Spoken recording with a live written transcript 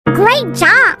Great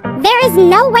job! There is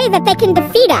no way that they can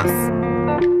defeat us.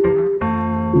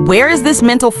 Where is this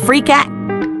mental freak at?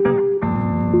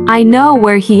 I know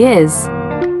where he is.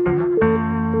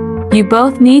 You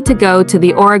both need to go to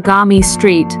the origami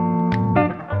street.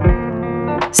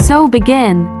 So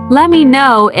begin. Let me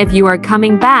know if you are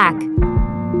coming back.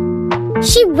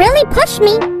 She really pushed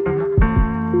me.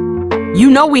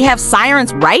 You know we have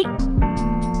sirens, right?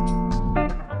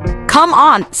 Come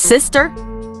on, sister.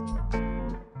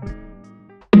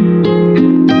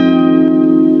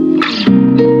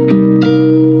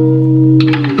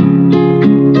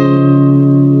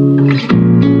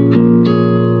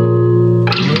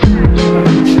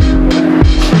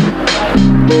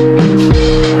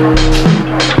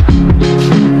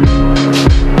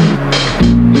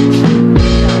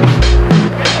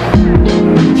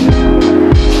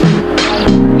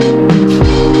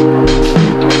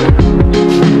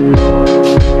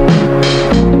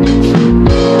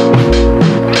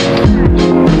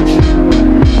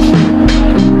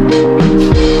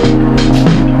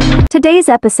 Today's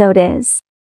episode is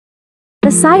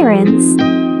The Sirens.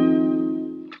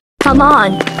 Come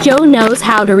on, Joe knows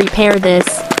how to repair this.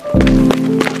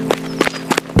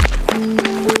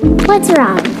 What's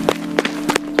wrong?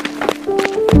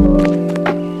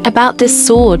 About this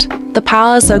sword, the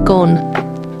powers are gone.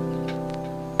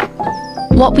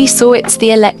 What we saw, it's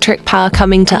the electric power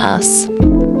coming to us.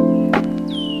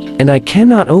 And I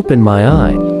cannot open my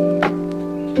eye.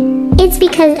 It's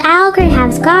because Algar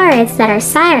has guards that are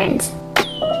sirens.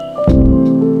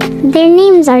 Their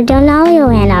names are Donalio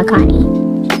and Akani.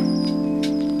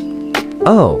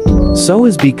 Oh, so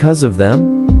is because of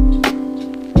them?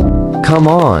 Come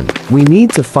on, we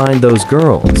need to find those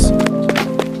girls.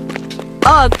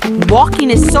 Ugh, walking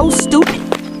is so stupid.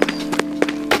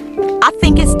 I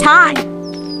think it's time.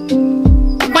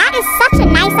 That is such a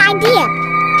nice idea.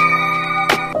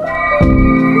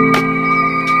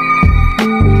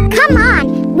 Come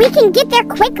on, we can get there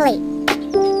quickly.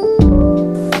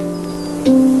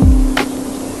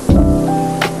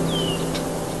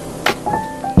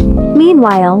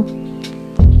 Meanwhile,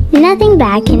 Nothing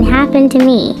bad can happen to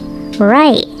me,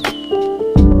 right?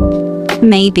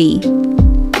 Maybe.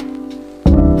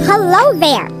 Hello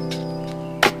there.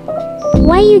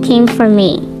 Why you came for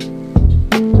me?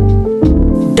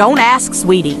 Don't ask,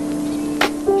 sweetie.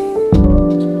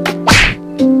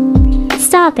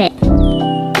 Stop it.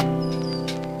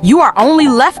 You are only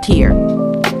left here.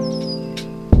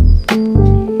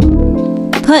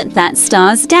 Put that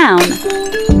stars down.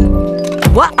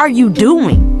 What are you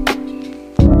doing?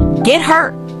 Get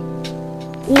hurt.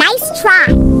 Nice try.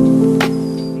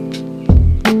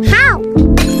 How?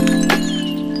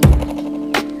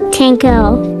 Can't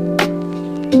go.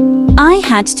 I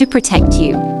had to protect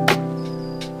you.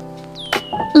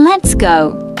 Let's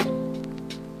go.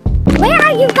 Where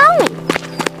are you going?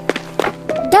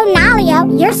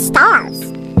 Donalio, you're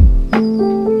stars.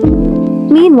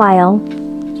 meanwhile,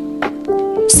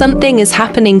 Something is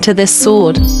happening to this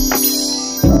sword.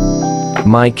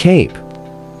 My cape.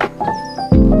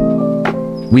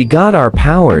 We got our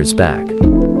powers back.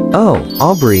 Oh,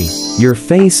 Aubrey, your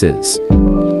faces.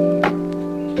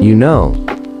 You know.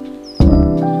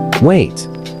 Wait,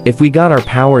 if we got our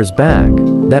powers back,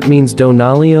 that means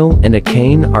Donalio and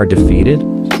Akane are defeated?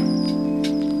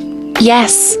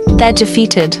 Yes, they're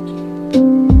defeated.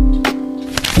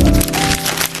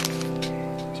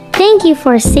 Thank you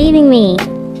for saving me.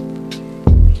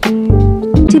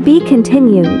 to be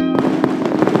continued.